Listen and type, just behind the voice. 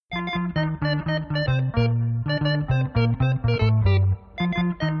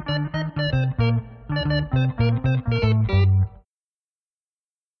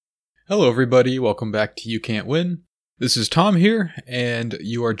Hello everybody, welcome back to You Can't Win. This is Tom here, and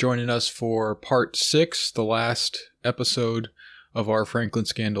you are joining us for part 6, the last episode of our Franklin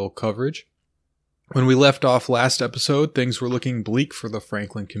scandal coverage. When we left off last episode, things were looking bleak for the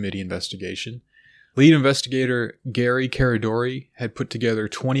Franklin Committee investigation. Lead investigator Gary Caradori had put together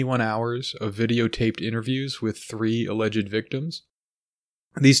 21 hours of videotaped interviews with 3 alleged victims.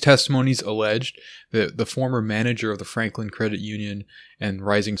 These testimonies alleged that the former manager of the Franklin Credit Union and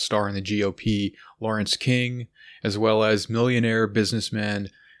rising star in the GOP, Lawrence King, as well as millionaire businessman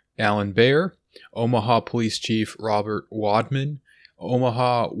Alan Baer, Omaha Police Chief Robert Wadman,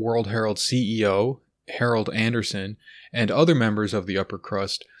 Omaha World Herald CEO Harold Anderson, and other members of the upper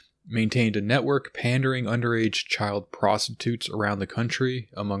crust maintained a network pandering underage child prostitutes around the country,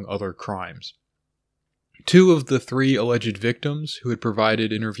 among other crimes. 2 of the 3 alleged victims who had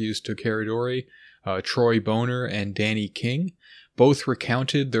provided interviews to Caradori, Troy Boner and Danny King, both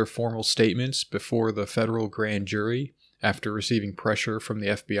recounted their formal statements before the federal grand jury after receiving pressure from the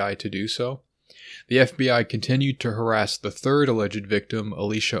FBI to do so. The FBI continued to harass the 3rd alleged victim,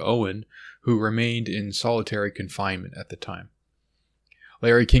 Alicia Owen, who remained in solitary confinement at the time.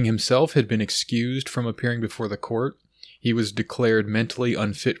 Larry King himself had been excused from appearing before the court. He was declared mentally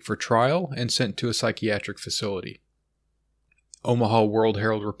unfit for trial and sent to a psychiatric facility. Omaha World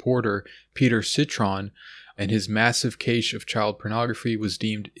Herald reporter Peter Citron and his massive cache of child pornography was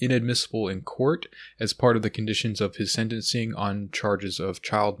deemed inadmissible in court as part of the conditions of his sentencing on charges of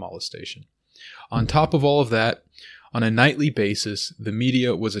child molestation. On top of all of that, on a nightly basis, the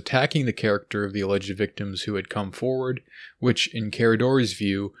media was attacking the character of the alleged victims who had come forward, which, in Caradori's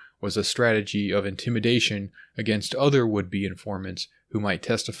view, was a strategy of intimidation against other would-be informants who might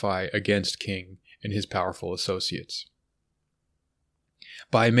testify against King and his powerful associates.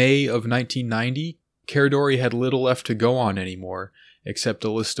 By May of 1990, Caradori had little left to go on anymore except a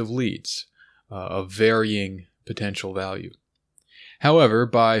list of leads of varying potential value. However,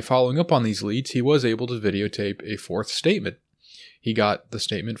 by following up on these leads, he was able to videotape a 4th statement. He got the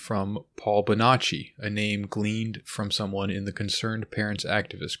statement from Paul Bonacci, a name gleaned from someone in the Concerned Parents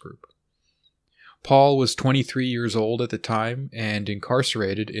activist group. Paul was 23 years old at the time and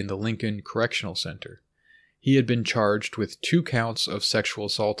incarcerated in the Lincoln Correctional Center. He had been charged with 2 counts of sexual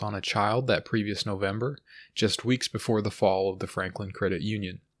assault on a child that previous November, just weeks before the fall of the Franklin Credit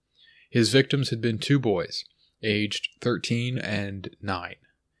Union. His victims had been 2 boys, aged 13 and 9.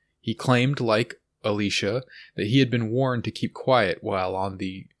 He claimed, like Alicia, that he had been warned to keep quiet while on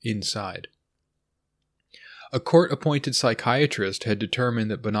the inside. A court-appointed psychiatrist had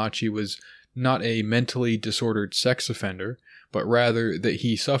determined that Bonacci was not a mentally disordered sex offender, but rather that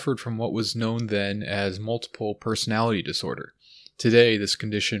he suffered from what was known then as multiple personality disorder. Today, this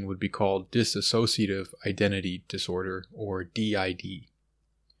condition would be called dissociative identity disorder, or DID.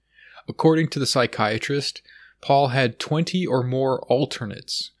 According to the psychiatrist, Paul had 20 or more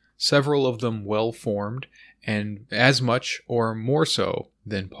alternates, several of them well-formed, and as much or more so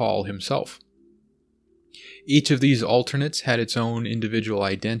than Paul himself. Each of these alternates had its own individual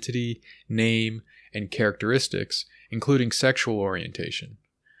identity, name, and characteristics, including sexual orientation.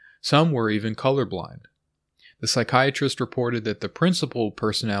 Some were even colorblind. The psychiatrist reported that the principal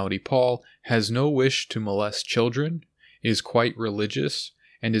personality, Paul, has no wish to molest children, is quite religious,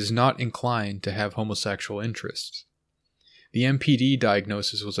 and is not inclined to have homosexual interests. The MPD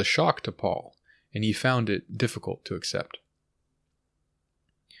diagnosis was a shock to Paul, and he found it difficult to accept.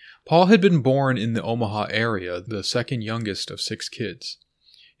 Paul had been born in the Omaha area, the second youngest of 6 kids.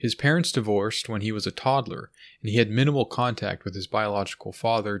 His parents divorced when he was a toddler, and he had minimal contact with his biological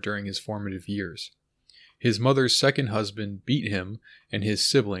father during his formative years. His mother's second husband beat him and his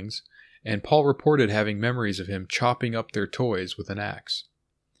siblings, and Paul reported having memories of him chopping up their toys with an axe.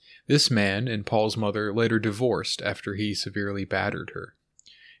 This man and Paul's mother later divorced after he severely battered her.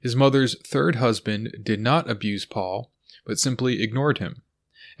 His mother's 3rd husband did not abuse Paul, but simply ignored him.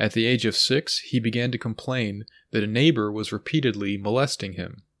 At the age of 6, he began to complain that a neighbor was repeatedly molesting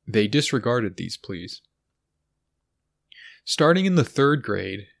him. They disregarded these pleas. Starting in the 3rd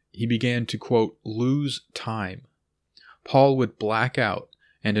grade, he began to, quote, lose time. Paul would black out,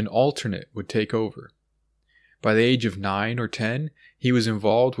 and an alternate would take over. By the age of 9 or 10, he was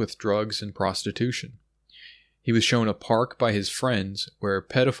involved with drugs and prostitution. He was shown a park by his friends where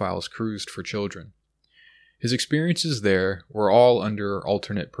pedophiles cruised for children. His experiences there were all under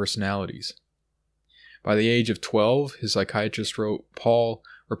alternate personalities. By the age of 12, his psychiatrist wrote, Paul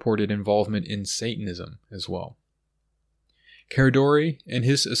reported involvement in Satanism as well. Caradori and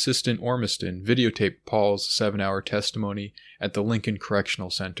his assistant Ormiston videotaped Paul's 7-hour testimony at the Lincoln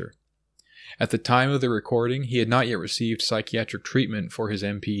Correctional Center. At the time of the recording, he had not yet received psychiatric treatment for his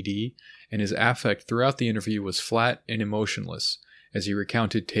MPD, and his affect throughout the interview was flat and emotionless as he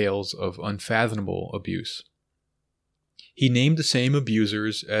recounted tales of unfathomable abuse. He named the same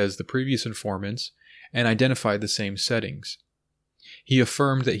abusers as the previous informants and identified the same settings. He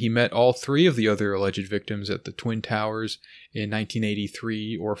affirmed that he met all three of the other alleged victims at the Twin Towers in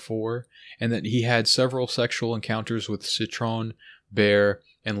 1983 or 4, and that he had several sexual encounters with Citron, Bear,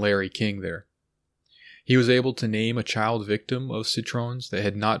 and Larry King there. He was able to name a child victim of Citron's that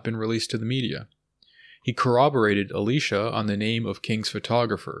had not been released to the media. He corroborated Alicia on the name of King's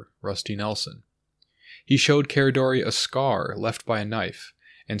photographer, Rusty Nelson. He showed Caradori a scar left by a knife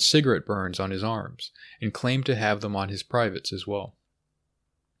and cigarette burns on his arms, and claimed to have them on his privates as well.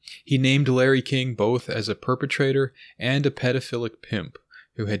 He named Larry King both as a perpetrator and a pedophilic pimp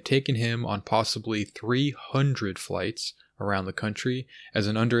who had taken him on possibly 300 flights around the country as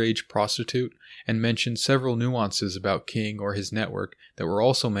an underage prostitute, and mentioned several nuances about King or his network that were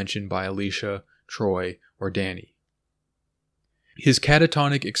also mentioned by Alicia, Troy, or Danny. His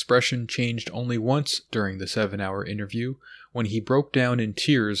catatonic expression changed only once during the 7-hour interview, when he broke down in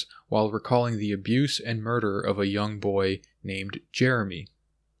tears while recalling the abuse and murder of a young boy named Jeremy.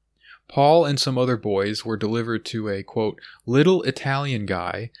 Paul and some other boys were delivered to a, quote, little Italian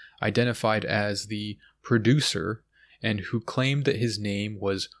guy identified as the producer and who claimed that his name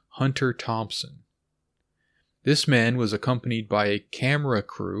was Hunter Thompson. This man was accompanied by a camera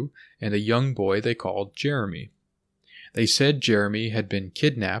crew and a young boy they called Jeremy. They said Jeremy had been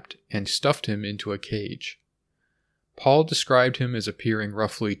kidnapped and stuffed him into a cage. Paul described him as appearing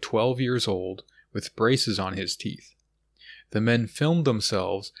roughly 12 years old with braces on his teeth. The men filmed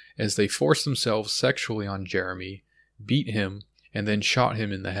themselves as they forced themselves sexually on Jeremy, beat him, and then shot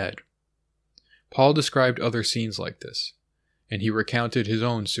him in the head. Paul described other scenes like this, and he recounted his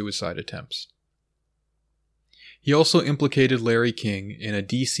own suicide attempts. He also implicated Larry King in a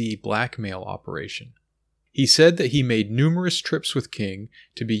DC blackmail operation. He said that he made numerous trips with King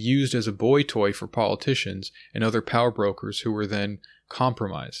to be used as a boy toy for politicians and other power brokers who were then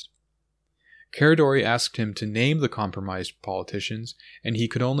compromised. Caradori asked him to name the compromised politicians, and he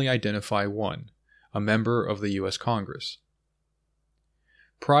could only identify one, a member of the U.S. Congress.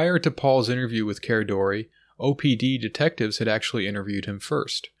 Prior to Paul's interview with Caradori, OPD detectives had actually interviewed him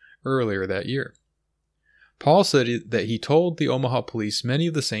first, earlier that year. Paul said that he told the Omaha police many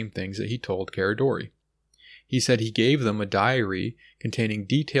of the same things that he told Caradori. He said he gave them a diary containing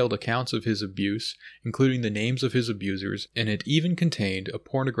detailed accounts of his abuse, including the names of his abusers, and it even contained a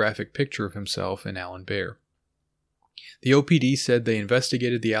pornographic picture of himself and Alan Baer. The OPD said they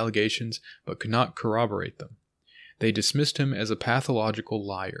investigated the allegations but could not corroborate them. They dismissed him as a pathological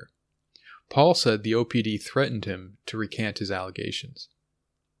liar. Paul said the OPD threatened him to recant his allegations.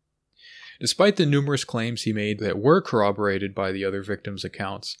 Despite the numerous claims he made that were corroborated by the other victims'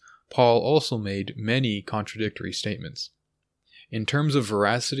 accounts, Paul also made many contradictory statements. In terms of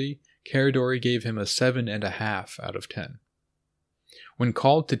veracity, Caradori gave him a 7.5 out of 10. When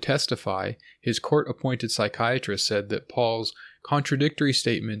called to testify, his court-appointed psychiatrist said that Paul's contradictory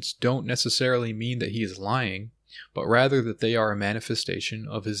statements don't necessarily mean that he is lying, but rather that they are a manifestation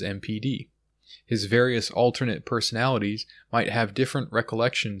of his MPD. His various alternate personalities might have different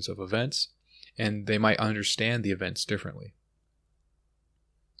recollections of events, and they might understand the events differently.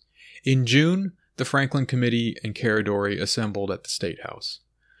 In June, the Franklin Committee and Caradori assembled at the State House.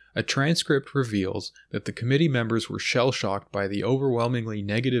 A transcript reveals that the committee members were shell-shocked by the overwhelmingly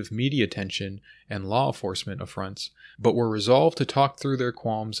negative media attention and law enforcement affronts, but were resolved to talk through their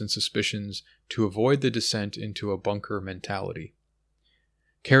qualms and suspicions to avoid the descent into a bunker mentality.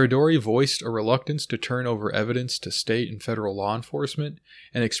 Caradori voiced a reluctance to turn over evidence to state and federal law enforcement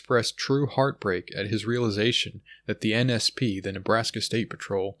and expressed true heartbreak at his realization that the NSP, the Nebraska State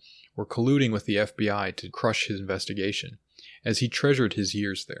Patrol, were colluding with the FBI to crush his investigation, as he treasured his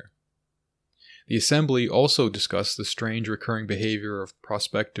years there. The assembly also discussed the strange recurring behavior of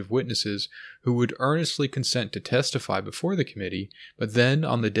prospective witnesses who would earnestly consent to testify before the committee, but then,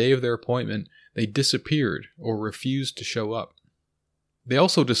 on the day of their appointment, they disappeared or refused to show up. They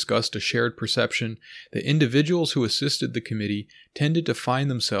also discussed a shared perception that individuals who assisted the committee tended to find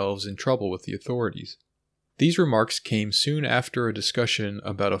themselves in trouble with the authorities. These remarks came soon after a discussion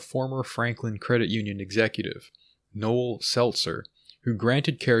about a former Franklin Credit Union executive, Noel Seltzer, who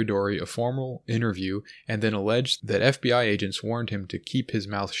granted Caradori a formal interview and then alleged that FBI agents warned him to keep his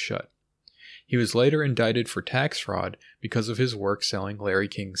mouth shut. He was later indicted for tax fraud because of his work selling Larry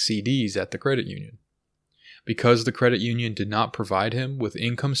King CDs at the credit union. Because the credit union did not provide him with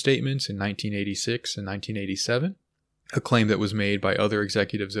income statements in 1986 and 1987, a claim that was made by other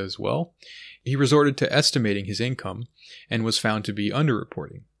executives as well, he resorted to estimating his income and was found to be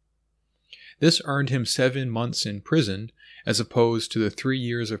underreporting. This earned him 7 months in prison, as opposed to the 3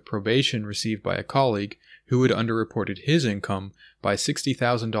 years of probation received by a colleague who had underreported his income by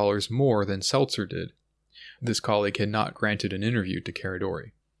 $60,000 more than Seltzer did. This colleague had not granted an interview to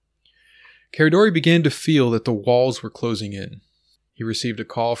Caradori. Caradori began to feel that the walls were closing in. He received a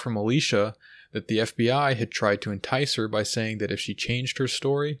call from Alicia that the FBI had tried to entice her by saying that if she changed her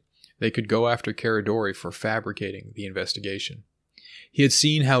story, they could go after Caradori for fabricating the investigation. He had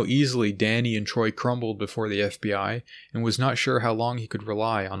seen how easily Danny and Troy crumbled before the FBI and was not sure how long he could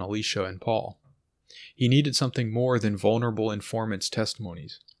rely on Alicia and Paul. He needed something more than vulnerable informants'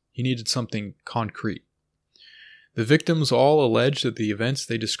 testimonies. He needed something concrete. The victims all alleged that the events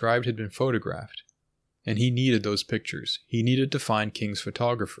they described had been photographed, and he needed those pictures. He needed to find King's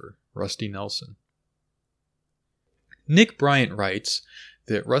photographer, Rusty Nelson. Nick Bryant writes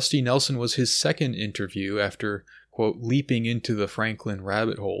that Rusty Nelson was his second interview after, quote, leaping into the Franklin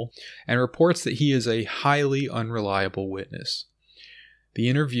rabbit hole, and reports that he is a highly unreliable witness. The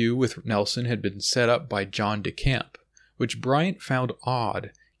interview with Nelson had been set up by John DeCamp, which Bryant found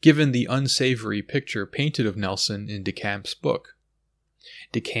odd, given the unsavory picture painted of Nelson in DeCamp's book.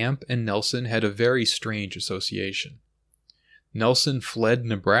 DeCamp and Nelson had a very strange association. Nelson fled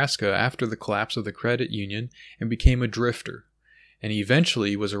Nebraska after the collapse of the credit union and became a drifter, and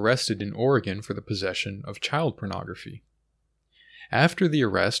eventually was arrested in Oregon for the possession of child pornography. After the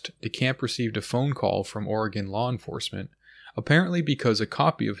arrest, DeCamp received a phone call from Oregon law enforcement, apparently because a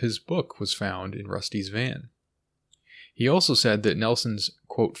copy of his book was found in Rusty's van. He also said that Nelson's,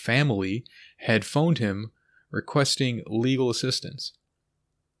 quote, family had phoned him requesting legal assistance.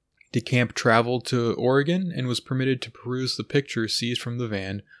 DeCamp traveled to Oregon and was permitted to peruse the pictures seized from the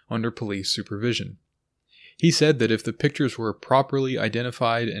van under police supervision. He said that if the pictures were properly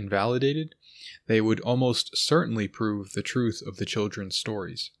identified and validated, they would almost certainly prove the truth of the children's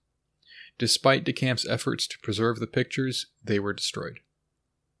stories. Despite DeCamp's efforts to preserve the pictures, they were destroyed.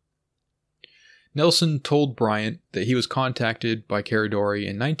 Nelson told Bryant that he was contacted by Caradori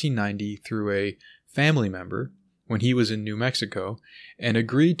in 1990 through a family member when he was in New Mexico, and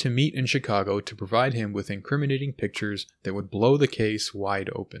agreed to meet in Chicago to provide him with incriminating pictures that would blow the case wide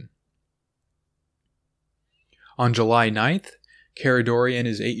open. On July 9th, Caradori and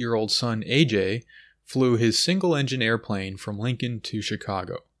his 8-year-old son AJ flew his single-engine airplane from Lincoln to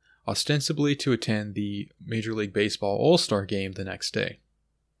Chicago, ostensibly to attend the Major League Baseball All-Star Game the next day.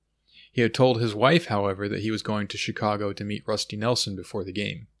 He had told his wife, however, that he was going to Chicago to meet Rusty Nelson before the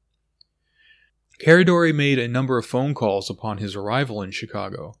game. Caradori made a number of phone calls upon his arrival in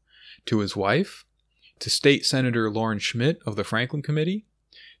Chicago, to his wife, to State Senator Lauren Schmidt of the Franklin Committee,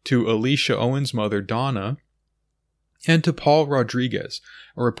 to Alicia Owen's mother Donna, and to Paul Rodriguez,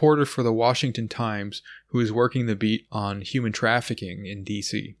 a reporter for the Washington Times who is working the beat on human trafficking in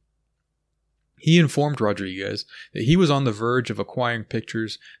D.C. He informed Rodriguez that he was on the verge of acquiring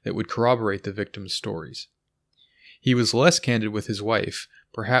pictures that would corroborate the victims' stories. He was less candid with his wife,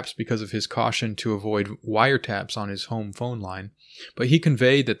 perhaps because of his caution to avoid wiretaps on his home phone line, but he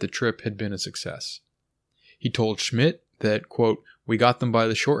conveyed that the trip had been a success. He told Schmidt that, quote, we got them by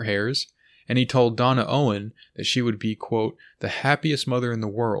the short hairs, and he told Donna Owen that she would be, quote, the happiest mother in the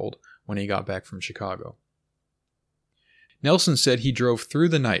world when he got back from Chicago. Nelson said he drove through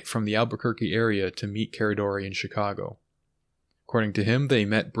the night from the Albuquerque area to meet Caradori in Chicago. According to him, they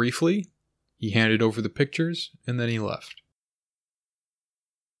met briefly, he handed over the pictures, and then he left.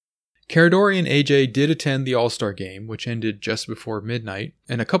 Caradori and AJ did attend the All-Star Game, which ended just before midnight,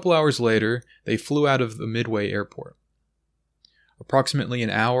 and a couple hours later, they flew out of the Midway Airport. Approximately an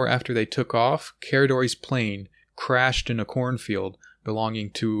hour after they took off, Caradori's plane crashed in a cornfield belonging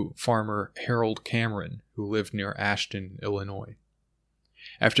to farmer Harold Cameron, who lived near Ashton, Illinois.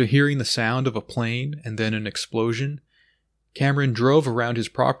 After hearing the sound of a plane and then an explosion, Cameron drove around his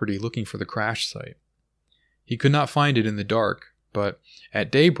property looking for the crash site. He could not find it in the dark, but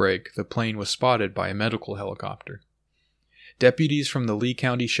at daybreak the plane was spotted by a medical helicopter. Deputies from the Lee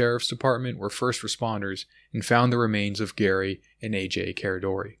County Sheriff's Department were first responders and found the remains of Gary and A.J.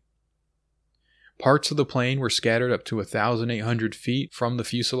 Caradori. Parts of the plane were scattered up to 1,800 feet from the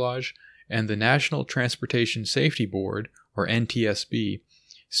fuselage, and the National Transportation Safety Board, or NTSB,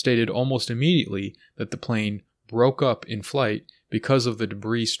 stated almost immediately that the plane broke up in flight because of the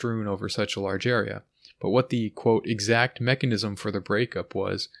debris strewn over such a large area, but what the, quote, exact mechanism for the breakup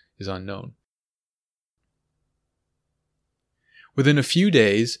was is unknown. Within a few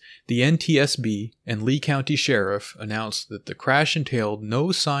days, the NTSB and Lee County Sheriff announced that the crash entailed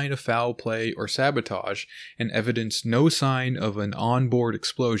no sign of foul play or sabotage and evidenced no sign of an onboard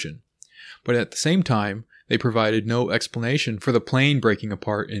explosion. But at the same time, they provided no explanation for the plane breaking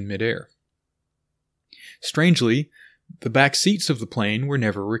apart in midair. Strangely, the back seats of the plane were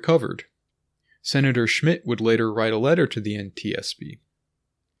never recovered. Senator Schmidt would later write a letter to the NTSB.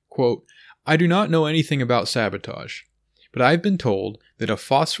 Quote, "I do not know anything about sabotage, but I've been told that a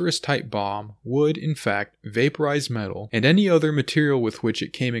phosphorus-type bomb would, in fact, vaporize metal and any other material with which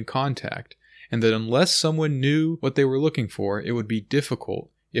it came in contact, and that unless someone knew what they were looking for, it would be difficult,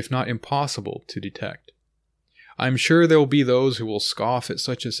 if not impossible, to detect. I'm sure there will be those who will scoff at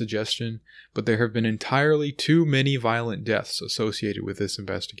such a suggestion, but there have been entirely too many violent deaths associated with this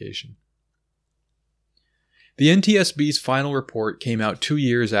investigation." The NTSB's final report came out 2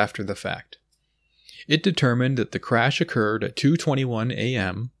 years after the fact. It determined that the crash occurred at 2:21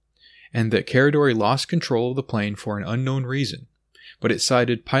 a.m. and that Caradori lost control of the plane for an unknown reason, but it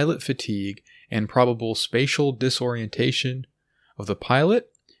cited pilot fatigue and probable spatial disorientation of the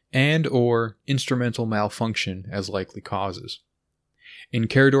pilot and/or instrumental malfunction as likely causes. In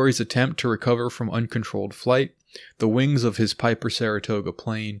Caradori's attempt to recover from uncontrolled flight, the wings of his Piper Saratoga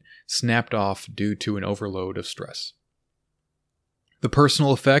plane snapped off due to an overload of stress. The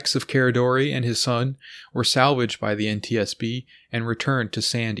personal effects of Caradori and his son were salvaged by the NTSB and returned to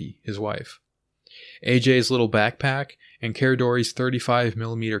Sandy, his wife. AJ's little backpack and Caradori's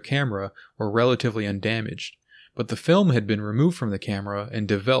 35mm camera were relatively undamaged, but the film had been removed from the camera and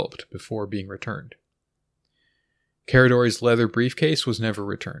developed before being returned. Caradori's leather briefcase was never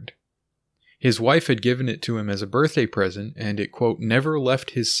returned. His wife had given it to him as a birthday present, and it, quote, never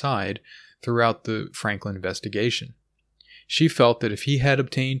left his side throughout the Franklin investigation. She felt that if he had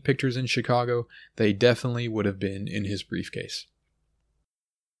obtained pictures in Chicago, they definitely would have been in his briefcase.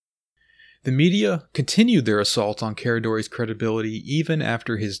 The media continued their assault on Caradori's credibility even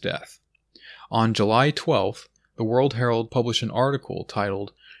after his death. On July 12th, the World Herald published an article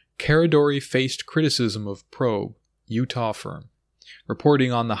titled, "Caradori Faced Criticism of Probe, Utah Firm,"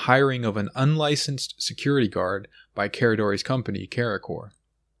 reporting on the hiring of an unlicensed security guard by Caradori's company, Caricor.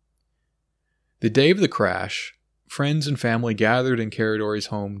 The day of the crash, friends and family gathered in Caradori's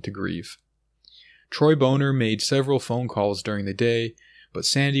home to grieve. Troy Boner made several phone calls during the day, but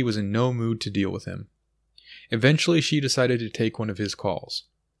Sandy was in no mood to deal with him. Eventually, she decided to take one of his calls.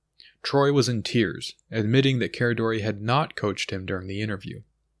 Troy was in tears, admitting that Caradori had not coached him during the interview.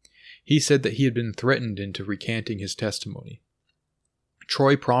 He said that he had been threatened into recanting his testimony.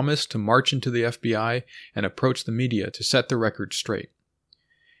 Troy promised to march into the FBI and approach the media to set the record straight.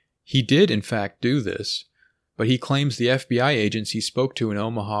 He did, in fact, do this, but he claims the FBI agents he spoke to in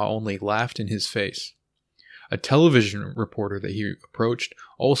Omaha only laughed in his face. A television reporter that he approached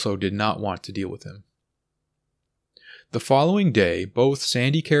also did not want to deal with him. The following day, both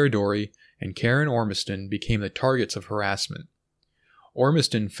Sandy Caradori and Karen Ormiston became the targets of harassment.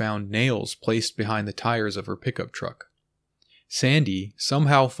 Ormiston found nails placed behind the tires of her pickup truck. Sandy,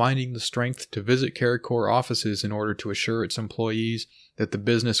 somehow finding the strength to visit Caricor offices in order to assure its employees that the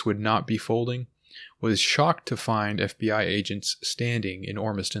business would not be folding, was shocked to find FBI agents standing in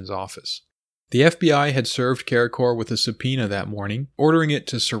Ormiston's office. The FBI had served Caricor with a subpoena that morning, ordering it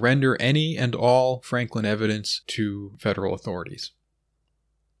to surrender any and all Franklin evidence to federal authorities.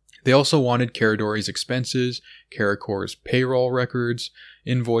 They also wanted Caradori's expenses, Caricor's payroll records,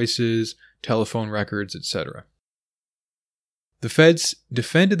 invoices, telephone records, etc. The feds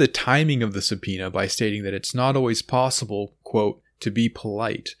defended the timing of the subpoena by stating that it's not always possible, quote, to be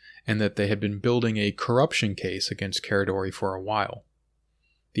polite, and that they had been building a corruption case against Caradori for a while.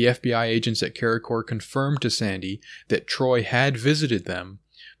 The FBI agents at Caricor confirmed to Sandy that Troy had visited them,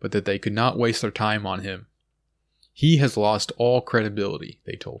 but that they could not waste their time on him. He has lost all credibility,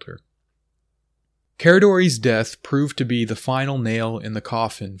 they told her. Caradori's death proved to be the final nail in the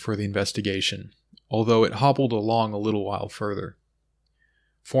coffin for the investigation, although it hobbled along a little while further.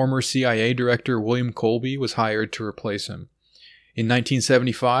 Former CIA Director William Colby was hired to replace him. In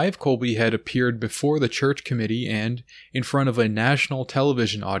 1975, Colby had appeared before the Church Committee and, in front of a national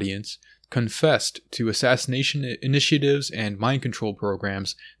television audience, confessed to assassination initiatives and mind control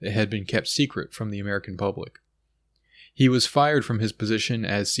programs that had been kept secret from the American public. He was fired from his position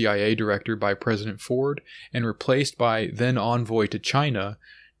as CIA Director by President Ford and replaced by then envoy to China,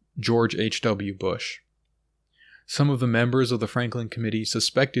 George H.W. Bush. Some of the members of the Franklin Committee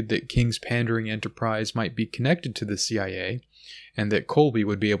suspected that King's pandering enterprise might be connected to the CIA, and that Colby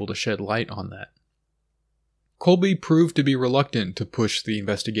would be able to shed light on that. Colby proved to be reluctant to push the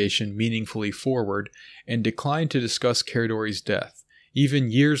investigation meaningfully forward and declined to discuss Caradori's death,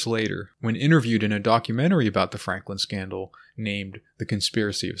 even years later when interviewed in a documentary about the Franklin scandal named The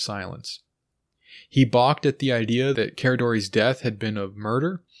Conspiracy of Silence. He balked at the idea that Caradori's death had been a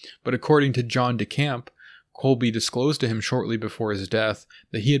murder, but according to John DeCamp, Colby disclosed to him shortly before his death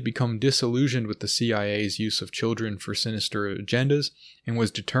that he had become disillusioned with the CIA's use of children for sinister agendas and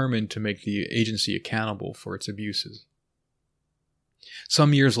was determined to make the agency accountable for its abuses.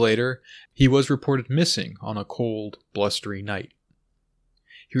 Some years later, he was reported missing on a cold, blustery night.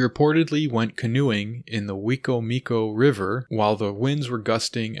 He reportedly went canoeing in the Wicomico River while the winds were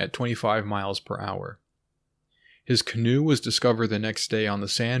gusting at 25 miles per hour. His canoe was discovered the next day on the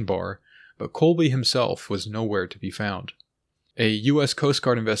sandbar, but Colby himself was nowhere to be found. A U.S. Coast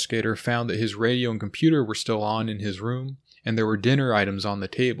Guard investigator found that his radio and computer were still on in his room, and there were dinner items on the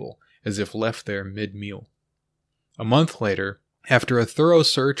table, as if left there mid-meal. A month later, after a thorough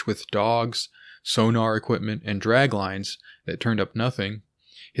search with dogs, sonar equipment, and drag lines that turned up nothing,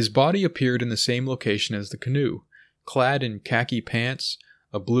 his body appeared in the same location as the canoe, clad in khaki pants,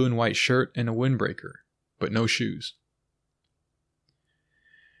 a blue and white shirt, and a windbreaker, but no shoes.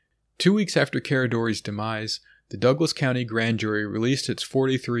 2 weeks after Caradori's demise, the Douglas County Grand Jury released its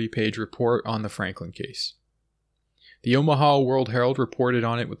 43-page report on the Franklin case. The Omaha World-Herald reported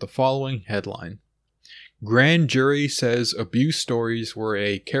on it with the following headline: Grand Jury says abuse stories were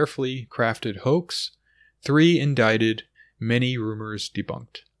a carefully crafted hoax, 3 indicted, many rumors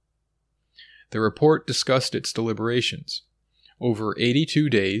debunked. The report discussed its deliberations. Over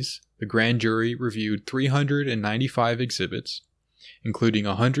 82 days, the grand jury reviewed 395 exhibits, including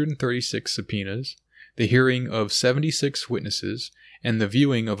 136 subpoenas, the hearing of 76 witnesses, and the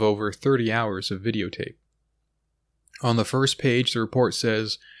viewing of over 30 hours of videotape. On the first page, the report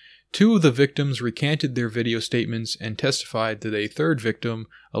says, 2 of the victims recanted their video statements and testified that a third victim,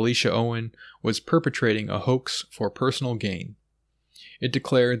 Alicia Owen, was perpetrating a hoax for personal gain. It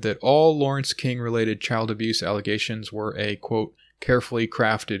declared that all Lawrence King-related child abuse allegations were a, quote, carefully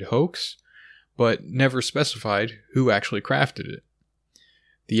crafted hoax, but never specified who actually crafted it.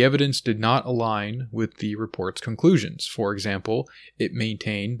 The evidence did not align with the report's conclusions. For example, it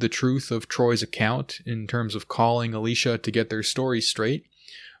maintained the truth of Troy's account in terms of calling Alicia to get their story straight,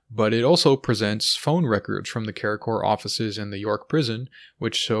 but it also presents phone records from the Caricor offices in the York prison,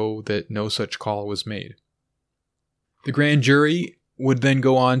 which show that no such call was made. The grand jury would then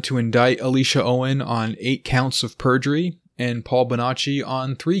go on to indict Alicia Owen on 8 counts of perjury and Paul Bonacci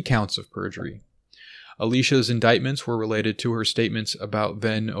on 3 counts of perjury. Alicia's indictments were related to her statements about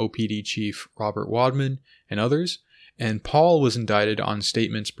then OPD Chief Robert Wadman and others, and Paul was indicted on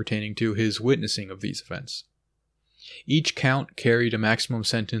statements pertaining to his witnessing of these events. Each count carried a maximum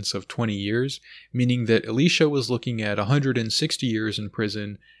sentence of 20 years, meaning that Alicia was looking at 160 years in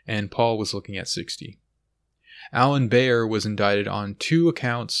prison and Paul was looking at 60. Alan Bayer was indicted on 2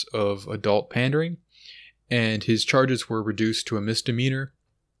 accounts of adult pandering, and his charges were reduced to a misdemeanor.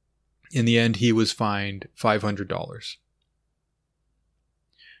 In the end, he was fined $500.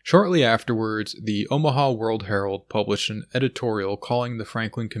 Shortly afterwards, the Omaha World-Herald published an editorial calling the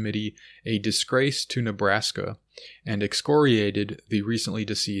Franklin Committee a disgrace to Nebraska and excoriated the recently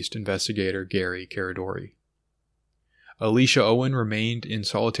deceased investigator Gary Caradori. Alicia Owen remained in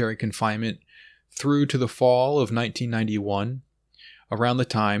solitary confinement through to the fall of 1991, around the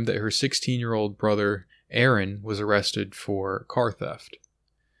time that her 16-year-old brother Aaron was arrested for car theft.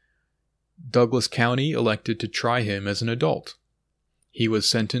 Douglas County elected to try him as an adult. He was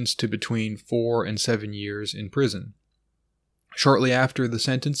sentenced to between 4 and 7 years in prison. Shortly after the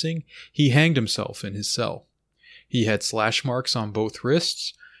sentencing, he hanged himself in his cell. He had slash marks on both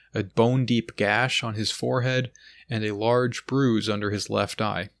wrists, a bone-deep gash on his forehead, and a large bruise under his left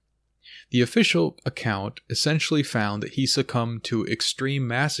eye. The official account essentially found that he succumbed to extreme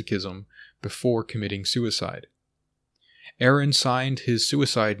masochism before committing suicide. Aaron signed his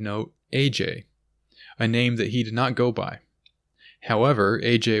suicide note AJ, a name that he did not go by. However,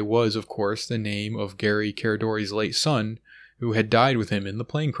 AJ was, of course, the name of Gary Caradori's late son, who had died with him in the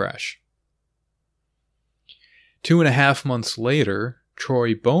plane crash. 2.5 months later,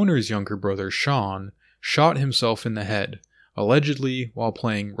 Troy Boner's younger brother, Sean, shot himself in the head, allegedly while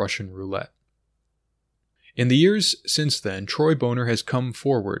playing Russian roulette. In the years since then, Troy Boner has come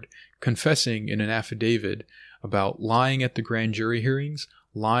forward, confessing in an affidavit about lying at the grand jury hearings,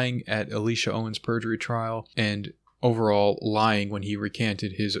 lying at Alicia Owen's perjury trial, and overall lying when he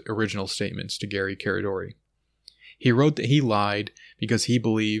recanted his original statements to Gary Caradori. He wrote that he lied because he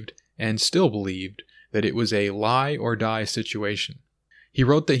believed, and still believed, that it was a lie or die situation. He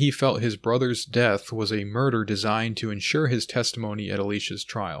wrote that he felt his brother's death was a murder designed to ensure his testimony at Alicia's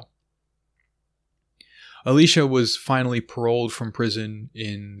trial. Alicia was finally paroled from prison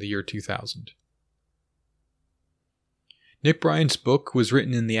in the year 2000. Nick Bryant's book was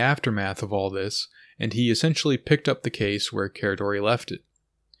written in the aftermath of all this, and he essentially picked up the case where Caradori left it.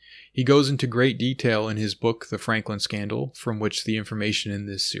 He goes into great detail in his book, The Franklin Scandal, from which the information in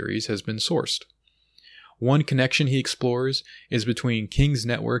this series has been sourced. One connection he explores is between King's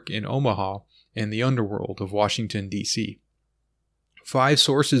network in Omaha and the underworld of Washington, D.C. 5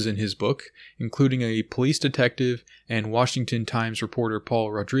 sources in his book, including a police detective and Washington Times reporter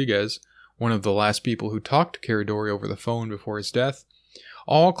Paul Rodriguez, one of the last people who talked to Caradori over the phone before his death,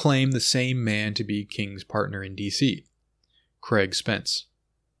 all claim the same man to be King's partner in D.C., Craig Spence.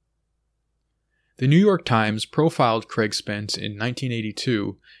 The New York Times profiled Craig Spence in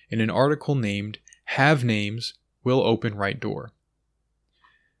 1982 in an article named "Have Names, Will Open Right Door."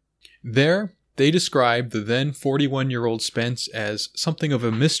 There, they described the then 41-year-old Spence as something of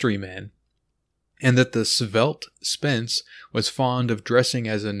a mystery man, and that the svelte Spence was fond of dressing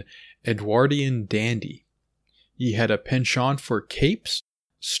as an Edwardian dandy. He had a penchant for capes,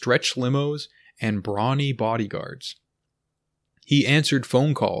 stretch limos, and brawny bodyguards. He answered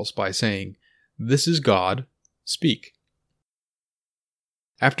phone calls by saying, "This is God, speak."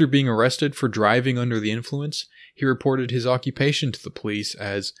 After being arrested for driving under the influence, he reported his occupation to the police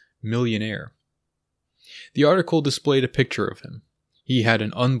as millionaire. The article displayed a picture of him. He had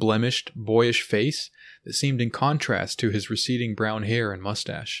an unblemished, boyish face that seemed in contrast to his receding brown hair and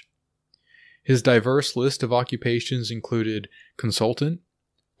mustache. His diverse list of occupations included consultant,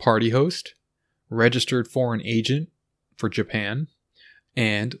 party host, registered foreign agent for Japan,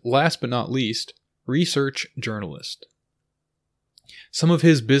 and, last but not least, research journalist. Some of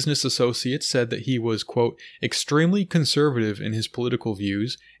his business associates said that he was, quote, extremely conservative in his political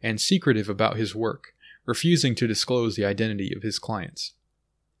views and secretive about his work, refusing to disclose the identity of his clients.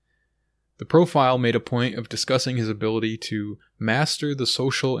 The profile made a point of discussing his ability to master the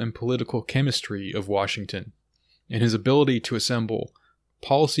social and political chemistry of Washington, and his ability to assemble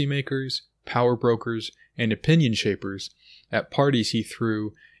policymakers, power brokers, and opinion shapers at parties he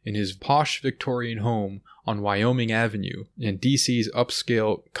threw in his posh Victorian home on Wyoming Avenue in D.C.'s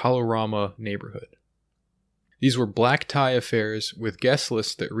upscale Colorama neighborhood. These were black tie affairs with guest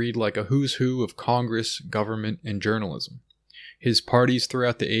lists that read like a who's who of Congress, government, and journalism. His parties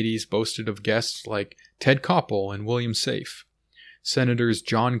throughout the 80s boasted of guests like Ted Koppel and William Safe, Senators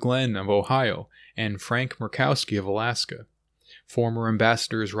John Glenn of Ohio and Frank Murkowski of Alaska, former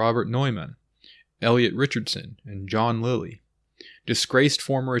ambassadors Robert Neumann, Elliot Richardson, and John Lilly, disgraced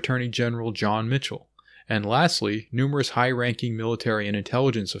former Attorney General John Mitchell, and lastly, numerous high-ranking military and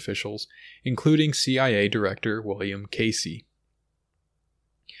intelligence officials, including CIA Director William Casey.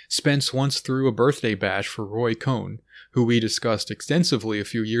 Spence once threw a birthday bash for Roy Cohn, who we discussed extensively a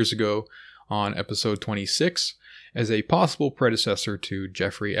few years ago on episode 26, as a possible predecessor to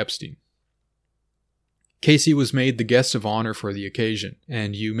Jeffrey Epstein. Casey was made the guest of honor for the occasion,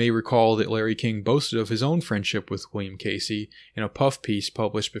 and you may recall that Larry King boasted of his own friendship with William Casey in a puff piece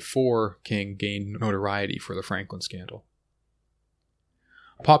published before King gained notoriety for the Franklin scandal.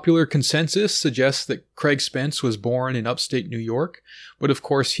 Popular consensus suggests that Craig Spence was born in upstate New York, but of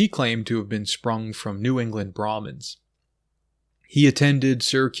course he claimed to have been sprung from New England Brahmins. He attended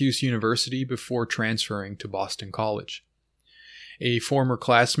Syracuse University before transferring to Boston College. A former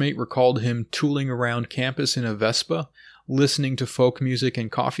classmate recalled him tooling around campus in a Vespa, listening to folk music in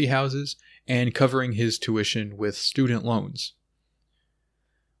coffee houses, and covering his tuition with student loans.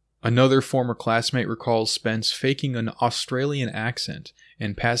 Another former classmate recalls Spence faking an Australian accent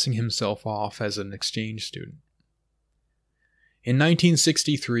and passing himself off as an exchange student. In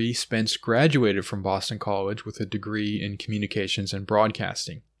 1963, Spence graduated from Boston College with a degree in communications and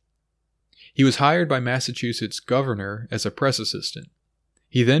broadcasting. He was hired by Massachusetts governor as a press assistant.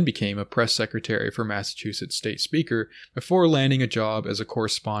 He then became a press secretary for Massachusetts State Speaker before landing a job as a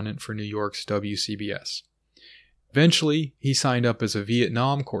correspondent for New York's WCBS. Eventually, he signed up as a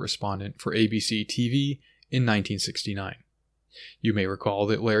Vietnam correspondent for ABC TV in 1969. You may recall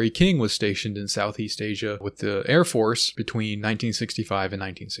that Larry King was stationed in Southeast Asia with the Air Force between 1965 and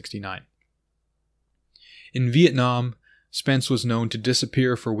 1969. In Vietnam, Spence was known to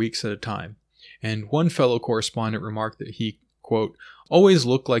disappear for weeks at a time, and one fellow correspondent remarked that he, quote, always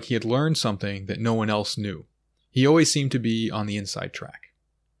looked like he had learned something that no one else knew. He always seemed to be on the inside track.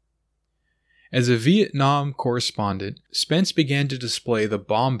 As a Vietnam correspondent, Spence began to display the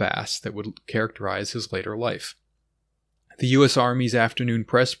bombast that would characterize his later life. The U.S. Army's afternoon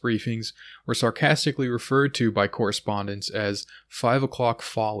press briefings were sarcastically referred to by correspondents as 5 o'clock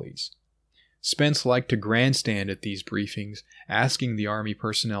follies. Spence liked to grandstand at these briefings, asking the Army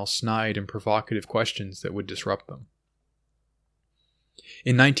personnel snide and provocative questions that would disrupt them.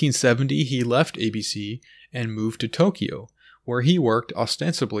 In 1970, he left ABC and moved to Tokyo, where he worked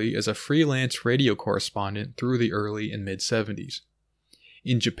ostensibly as a freelance radio correspondent through the early and mid-70s.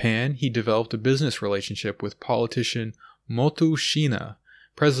 In Japan, he developed a business relationship with politician Moto Shina,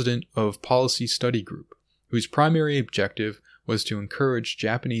 president of Policy Study Group, whose primary objective was to encourage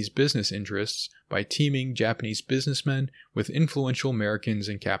Japanese business interests by teaming Japanese businessmen with influential Americans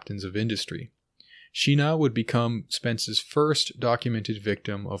and captains of industry. Shina would become Spence's first documented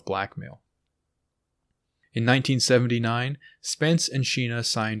victim of blackmail. In 1979, Spence and Shina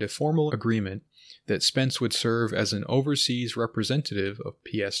signed a formal agreement that Spence would serve as an overseas representative of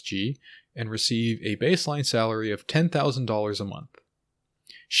PSG and receive a baseline salary of $10,000 a month.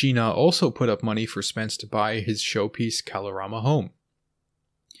 Shina also put up money for Spence to buy his showpiece Kalorama home.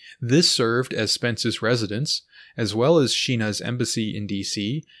 This served as Spence's residence, as well as Shina's embassy in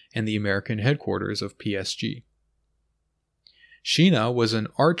D.C. and the American headquarters of PSG. Shina was an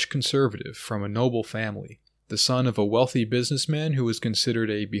arch-conservative from a noble family, the son of a wealthy businessman who was considered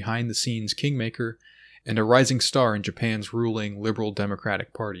a behind-the-scenes kingmaker and a rising star in Japan's ruling Liberal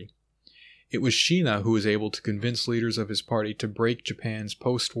Democratic Party. It was Shina who was able to convince leaders of his party to break Japan's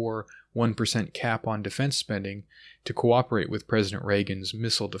post-war 1% cap on defense spending to cooperate with President Reagan's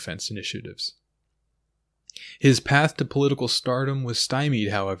missile defense initiatives. His path to political stardom was stymied,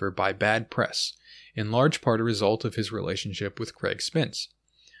 however, by bad press, in large part a result of his relationship with Craig Spence.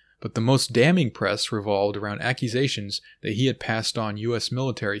 But the most damning press revolved around accusations that he had passed on U.S.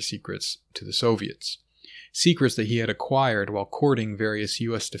 military secrets to the Soviets, secrets that he had acquired while courting various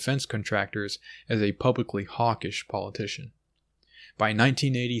U.S. defense contractors as a publicly hawkish politician. By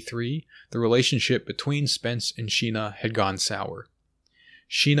 1983, the relationship between Spence and Shina had gone sour.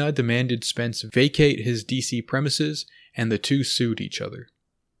 Shina demanded Spence vacate his D.C. premises, and the two sued each other.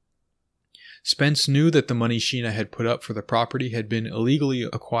 Spence knew that the money Shina had put up for the property had been illegally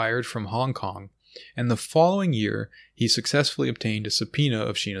acquired from Hong Kong, and the following year he successfully obtained a subpoena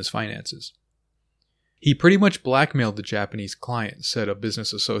of Shina's finances. He pretty much blackmailed the Japanese client, said a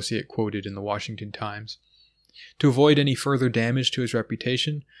business associate quoted in the Washington Times. To avoid any further damage to his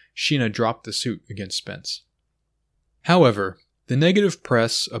reputation, Shina dropped the suit against Spence. However, the negative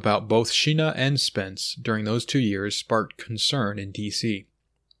press about both Shina and Spence during those 2 years sparked concern in D.C.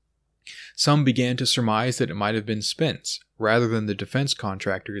 Some began to surmise that it might have been Spence, rather than the defense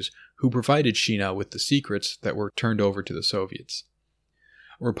contractors who provided Shina with the secrets that were turned over to the Soviets.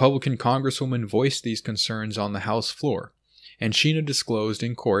 A Republican congresswoman voiced these concerns on the House floor, and Shina disclosed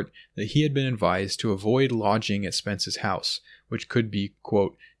in court that he had been advised to avoid lodging at Spence's house, which could be,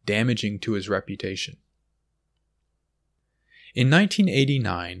 quote, damaging to his reputation. In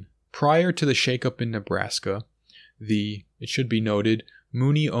 1989, prior to the shakeup in Nebraska, it should be noted,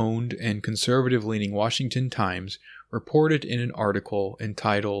 Mooney-owned and conservative-leaning Washington Times reported in an article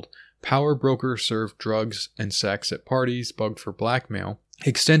entitled Power Broker Served Drugs and Sex at Parties Bugged for Blackmail,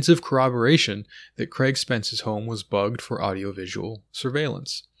 extensive corroboration that Craig Spence's home was bugged for audiovisual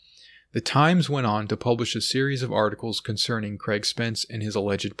surveillance. The Times went on to publish a series of articles concerning Craig Spence and his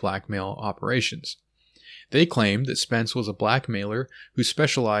alleged blackmail operations. They claimed that Spence was a blackmailer who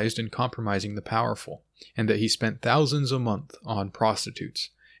specialized in compromising the powerful, and that he spent thousands a month on prostitutes,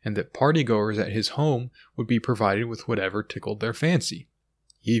 and that partygoers at his home would be provided with whatever tickled their fancy,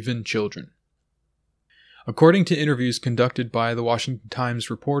 even children. According to interviews conducted by the Washington Times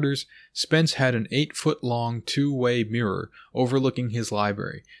reporters, Spence had an 8-foot-long two-way mirror overlooking his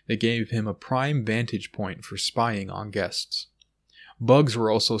library that gave him a prime vantage point for spying on guests. Bugs were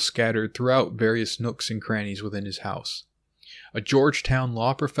also scattered throughout various nooks and crannies within his house. A Georgetown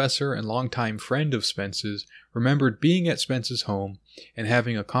law professor and longtime friend of Spence's remembered being at Spence's home and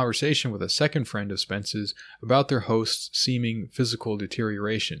having a conversation with a second friend of Spence's about their host's seeming physical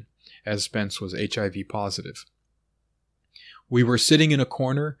deterioration, as Spence was HIV positive. "We were sitting in a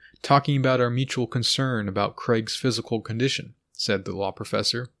corner, talking about our mutual concern about Craig's physical condition," said the law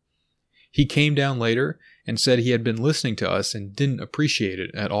professor. "He came down later and said he had been listening to us and didn't appreciate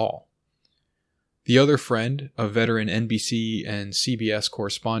it at all." The other friend, a veteran NBC and CBS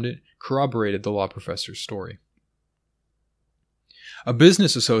correspondent, corroborated the law professor's story. A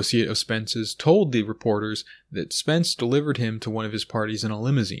business associate of Spence's told the reporters that Spence delivered him to one of his parties in a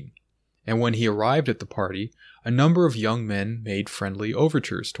limousine, and when he arrived at the party, a number of young men made friendly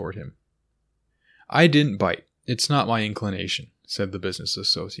overtures toward him. "I didn't bite. It's not my inclination," said the business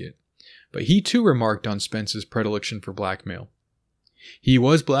associate. but he too remarked on Spence's predilection for blackmail. He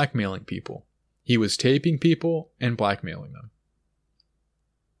was blackmailing people. He was taping people and blackmailing them.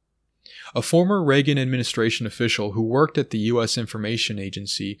 A former Reagan administration official who worked at the U.S. Information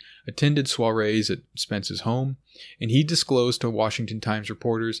Agency attended soirees at Spence's home, and he disclosed to Washington Times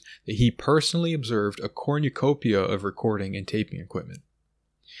reporters that he personally observed a cornucopia of recording and taping equipment.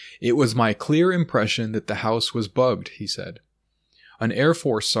 "It was my clear impression that the house was bugged," he said. An Air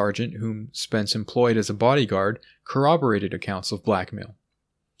Force sergeant whom Spence employed as a bodyguard corroborated accounts of blackmail.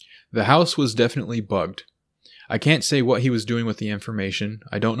 "The house was definitely bugged. I can't say what he was doing with the information,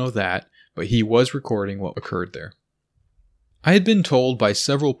 I don't know that, but he was recording what occurred there." I had been told by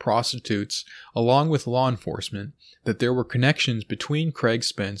several prostitutes, along with law enforcement, that there were connections between Craig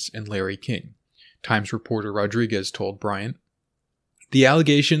Spence and Larry King, Times reporter Rodriguez told Bryant. The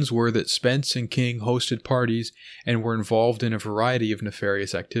allegations were that Spence and King hosted parties and were involved in a variety of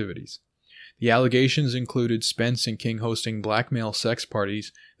nefarious activities. The allegations included Spence and King hosting blackmail sex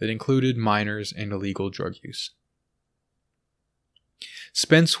parties that included minors and illegal drug use.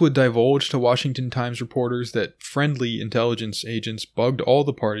 Spence would divulge to Washington Times reporters that friendly intelligence agents bugged all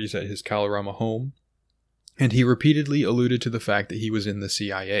the parties at his Kalorama home, and he repeatedly alluded to the fact that he was in the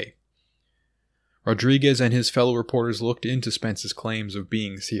CIA. Rodriguez and his fellow reporters looked into Spence's claims of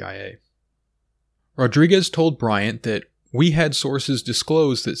being CIA. Rodriguez told Bryant that "we had sources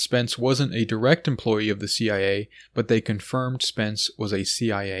disclose that Spence wasn't a direct employee of the CIA, but they confirmed Spence was a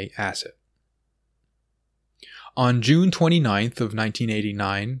CIA asset." On June 29th of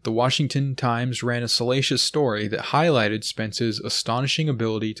 1989, the Washington Times ran a salacious story that highlighted Spence's astonishing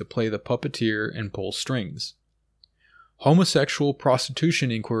ability to play the puppeteer and pull strings. Homosexual prostitution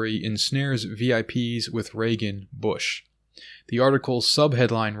inquiry ensnares VIPs with Reagan, Bush. The article's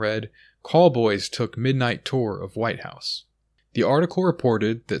subheadline read, "Callboys took midnight tour of White House." The article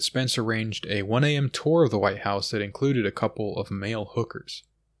reported that Spence arranged a 1 a.m. tour of the White House that included a couple of male hookers.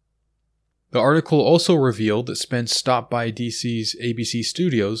 The article also revealed that Spence stopped by DC's ABC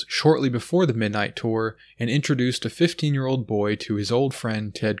studios shortly before the midnight tour and introduced a 15-year-old boy to his old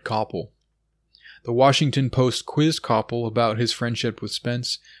friend Ted Koppel. The Washington Post quizzed Koppel about his friendship with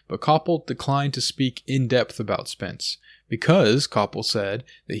Spence, but Koppel declined to speak in depth about Spence, because, Koppel said,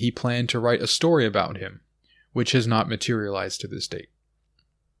 that he planned to write a story about him, which has not materialized to this date.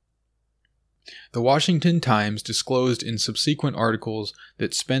 The Washington Times disclosed in subsequent articles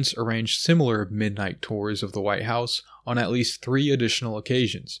that Spence arranged similar midnight tours of the White House on at least 3 additional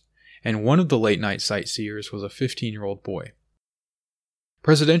occasions, and one of the late-night sightseers was a 15-year-old boy.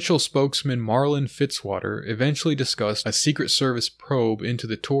 Presidential spokesman Marlin Fitzwater eventually discussed a Secret Service probe into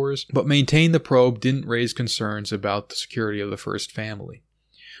the tours, but maintained the probe didn't raise concerns about the security of the first family.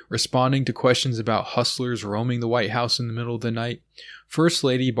 Responding to questions about hustlers roaming the White House in the middle of the night, First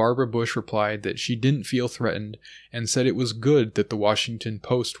Lady Barbara Bush replied that she didn't feel threatened and said it was good that the Washington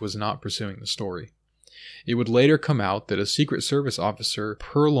Post was not pursuing the story. It would later come out that a Secret Service officer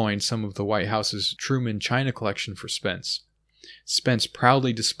purloined some of the White House's Truman china collection for Spence. Spence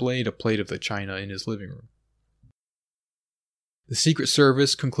proudly displayed a plate of the china in his living room. The Secret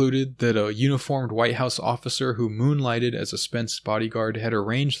Service concluded that a uniformed White House officer who moonlighted as a Spence bodyguard had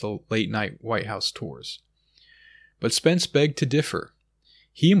arranged the late-night White House tours. But Spence begged to differ.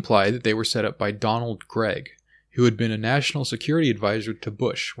 He implied that they were set up by Donald Gregg, who had been a national security advisor to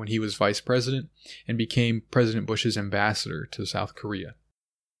Bush when he was vice president and became President Bush's ambassador to South Korea.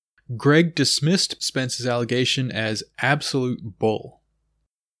 Gregg dismissed Spence's allegation as absolute bull.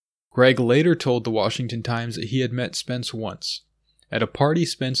 Gregg later told the Washington Times that he had met Spence once, at a party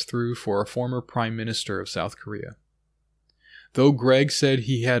Spence threw for a former Prime Minister of South Korea. Though Gregg said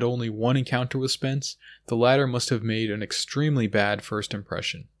he had only one encounter with Spence, the latter must have made an extremely bad first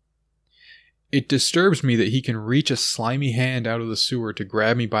impression. "It disturbs me that he can reach a slimy hand out of the sewer to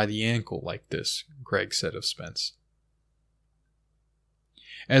grab me by the ankle like this," Gregg said of Spence.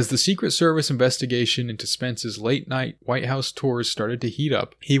 As the Secret Service investigation into Spence's late-night White House tours started to heat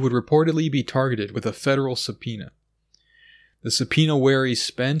up, he would reportedly be targeted with a federal subpoena. The subpoena-wary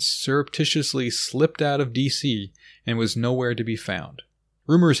Spence surreptitiously slipped out of D.C. and was nowhere to be found.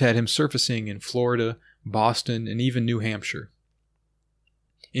 Rumors had him surfacing in Florida, Boston, and even New Hampshire.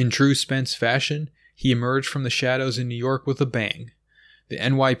 In true Spence fashion, he emerged from the shadows in New York with a bang. The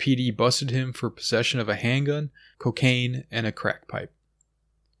NYPD busted him for possession of a handgun, cocaine, and a crack pipe.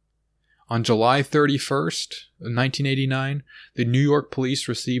 On July 31st, 1989, the New York police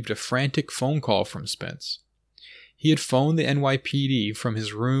received a frantic phone call from Spence. He had phoned the NYPD from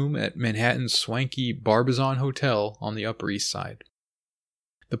his room at Manhattan's swanky Barbizon Hotel on the Upper East Side.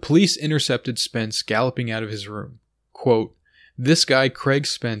 The police intercepted Spence galloping out of his room. Quote, This guy, Craig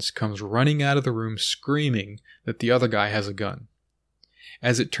Spence, comes running out of the room screaming that the other guy has a gun.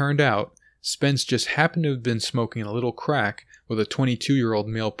 As it turned out, Spence just happened to have been smoking a little crack with a 22-year-old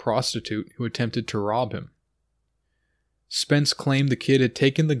male prostitute who attempted to rob him. Spence claimed the kid had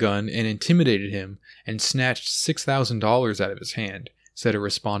taken the gun and intimidated him and snatched $6,000 out of his hand, said a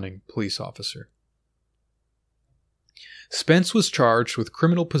responding police officer. Spence was charged with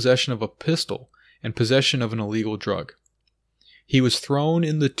criminal possession of a pistol and possession of an illegal drug. He was thrown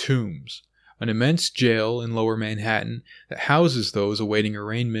in the Tombs, an immense jail in Lower Manhattan that houses those awaiting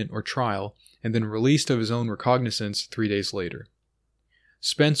arraignment or trial, and then released of his own recognizance 3 days later.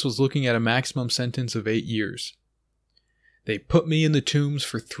 Spence was looking at a maximum sentence of 8 years. "They put me in the Tombs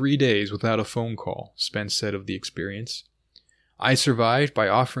for 3 days without a phone call," Spence said of the experience. "I survived by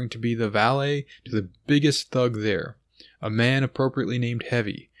offering to be the valet to the biggest thug there, a man appropriately named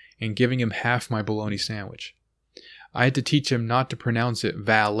Heavy, and giving him half my bologna sandwich. I had to teach him not to pronounce it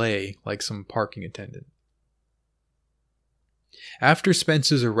valet like some parking attendant." After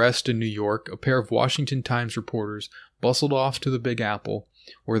Spence's arrest in New York, a pair of Washington Times reporters bustled off to the Big Apple,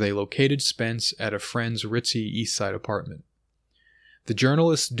 where they located Spence at a friend's ritzy East Side apartment. The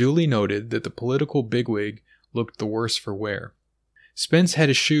journalists duly noted that the political bigwig looked the worse for wear. Spence had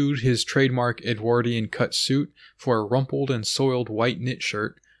eschewed his trademark Edwardian cut suit for a rumpled and soiled white knit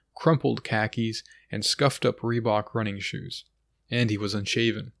shirt, crumpled khakis, and scuffed-up Reebok running shoes. And he was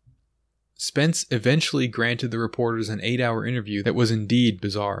unshaven. Spence eventually granted the reporters an 8-hour interview that was indeed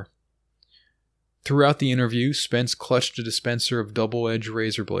bizarre. Throughout the interview, Spence clutched a dispenser of double-edged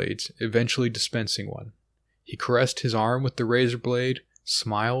razor blades, eventually dispensing one. He caressed his arm with the razor blade,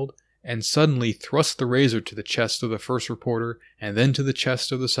 smiled, and suddenly thrust the razor to the chest of the first reporter and then to the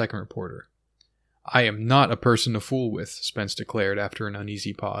chest of the second reporter. "I am not a person to fool with," Spence declared after an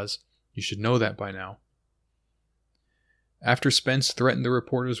uneasy pause. "You should know that by now." After Spence threatened the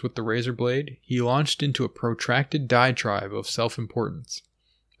reporters with the razor blade, he launched into a protracted diatribe of self-importance,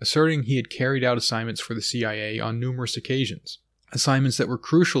 asserting he had carried out assignments for the CIA on numerous occasions, assignments that were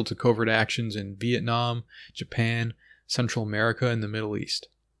crucial to covert actions in Vietnam, Japan, Central America, and the Middle East.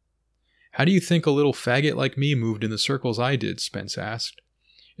 "How do you think a little faggot like me moved in the circles I did?" Spence asked.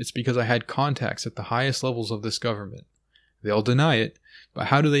 "It's because I had contacts at the highest levels of this government. They'll deny it, but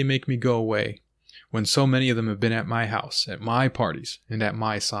how do they make me go away, when so many of them have been at my house, at my parties, and at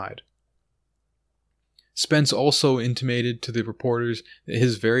my side?" Spence also intimated to the reporters that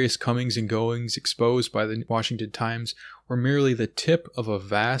his various comings and goings exposed by the Washington Times were merely the tip of a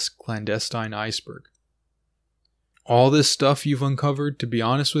vast clandestine iceberg. "All this stuff you've uncovered, to be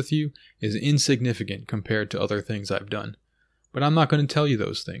honest with you, is insignificant compared to other things I've done. But I'm not going to tell you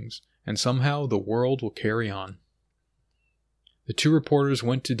those things, and somehow the world will carry on." The two reporters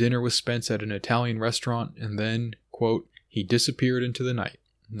went to dinner with Spence at an Italian restaurant, and then, quote, "he disappeared into the night,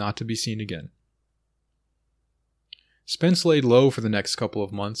 not to be seen again." Spence laid low for the next couple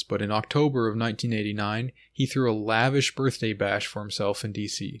of months, but in October of 1989, he threw a lavish birthday bash for himself in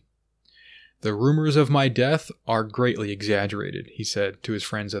D.C. "The rumors of my death are greatly exaggerated," he said to his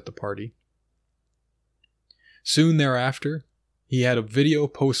friends at the party. Soon thereafter, he had a video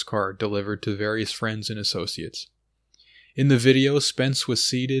postcard delivered to various friends and associates. In the video, Spence was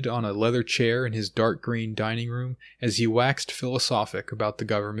seated on a leather chair in his dark green dining room as he waxed philosophic about the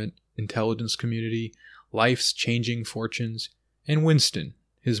government, intelligence community, life's changing fortunes, and Winston,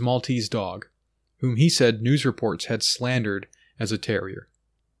 his Maltese dog, whom he said news reports had slandered as a terrier.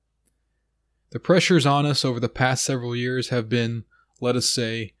 "The pressures on us over the past several years have been, let us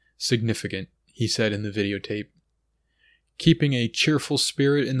say, significant," he said in the videotape. "Keeping a cheerful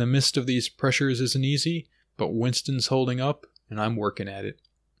spirit in the midst of these pressures isn't easy, but Winston's holding up, and I'm working at it."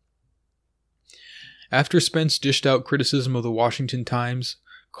 After Spence dished out criticism of the Washington Times,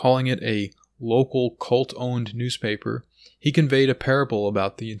 calling it a local cult-owned newspaper, he conveyed a parable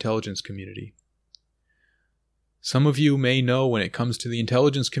about the intelligence community. "Some of you may know when it comes to the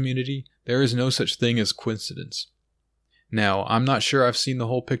intelligence community, there is no such thing as coincidence. Now, I'm not sure I've seen the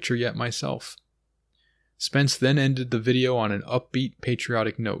whole picture yet myself." Spence then ended the video on an upbeat,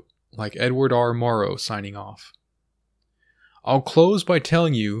 patriotic note, like Edward R. Murrow signing off. "I'll close by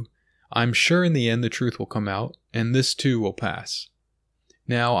telling you I'm sure in the end the truth will come out, and this too will pass.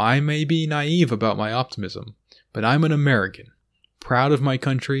 Now, I may be naive about my optimism, but I'm an American, proud of my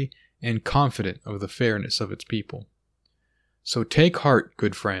country, and confident of the fairness of its people. So take heart,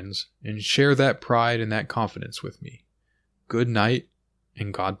 good friends, and share that pride and that confidence with me. Good night,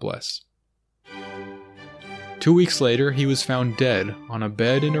 and God bless." 2 weeks later, he was found dead on a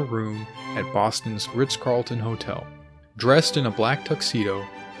bed in a room at Boston's Ritz-Carlton Hotel, dressed in a black tuxedo,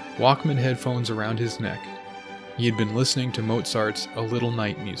 Walkman headphones around his neck, He had been listening to Mozart's A Little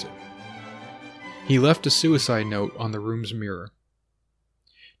Night Music. He left a suicide note on the room's mirror.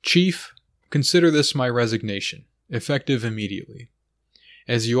 Chief, consider this my resignation, effective immediately.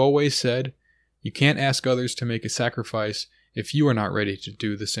 As you always said, you can't ask others to make a sacrifice if you are not ready to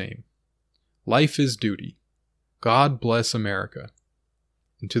do the same. Life is duty. God bless America.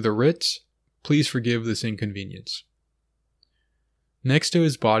 And to the Ritz, please forgive this inconvenience. Next to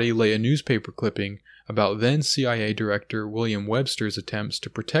his body lay a newspaper clipping about then CIA Director William Webster's attempts to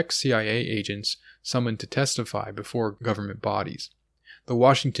protect CIA agents summoned to testify before government bodies. The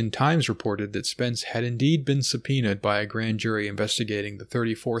Washington Times reported that Spence had indeed been subpoenaed by a grand jury investigating the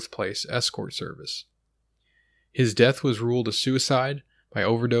 34th Place Escort Service. His death was ruled a suicide by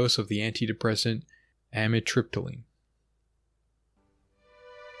overdose of the antidepressant amitriptyline.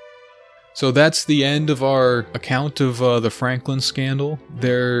 So that's the end of our account of the Franklin scandal.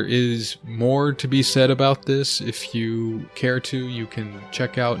 There is more to be said about this. If you care to, you can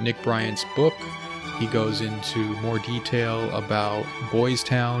check out Nick Bryant's book. He goes into more detail about Boys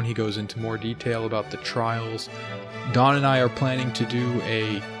Town. He goes into more detail about the trials. Don and I are planning to do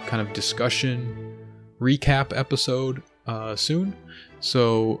a kind of discussion recap episode soon.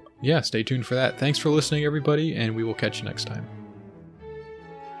 So yeah, stay tuned for that. Thanks for listening, everybody, and we will catch you next time.